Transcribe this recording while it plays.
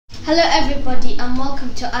Hello everybody and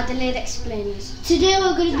welcome to Adelaide Explains. Today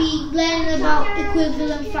we're going to be learning about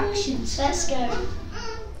equivalent fractions. Let's go.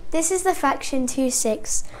 This is the fraction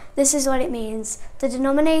 2/6. This is what it means. The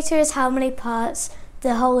denominator is how many parts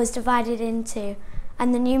the whole is divided into,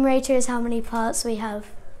 and the numerator is how many parts we have.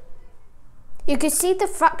 You could see the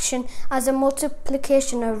fraction as a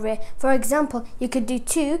multiplication array. For example, you could do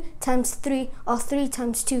 2 times 3 or 3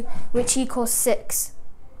 times 2, which equals 6.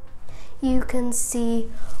 You can see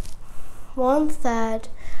 1/3,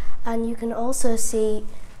 and you can also see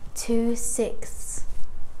 2/6.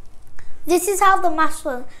 This is how the maths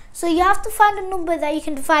works. So you have to find a number that you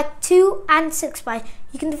can divide 2 and 6 by.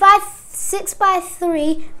 You can divide 6 by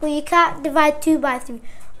 3, but you can't divide 2 by 3.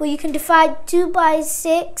 But you can divide 2 by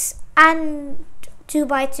 6 and 2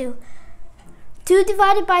 by 2. 2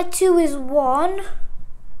 divided by 2 is 1,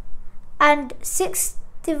 and 6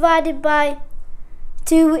 divided by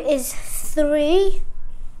 2 is 3.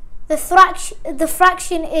 The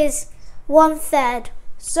fraction is 1/3.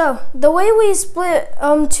 So the way we split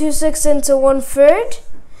 2/6 into 1/3,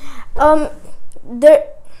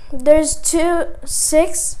 there's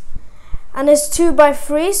 2/6 and it's 2 by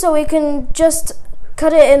 3, so we can just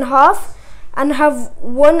cut it in half and have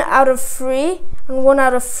 1 out of 3 and 1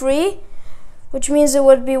 out of 3, which means it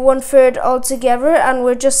would be 1/3 altogether, and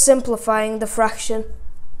we're just simplifying the fraction.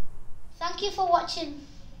 Thank you for watching.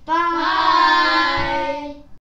 Bye.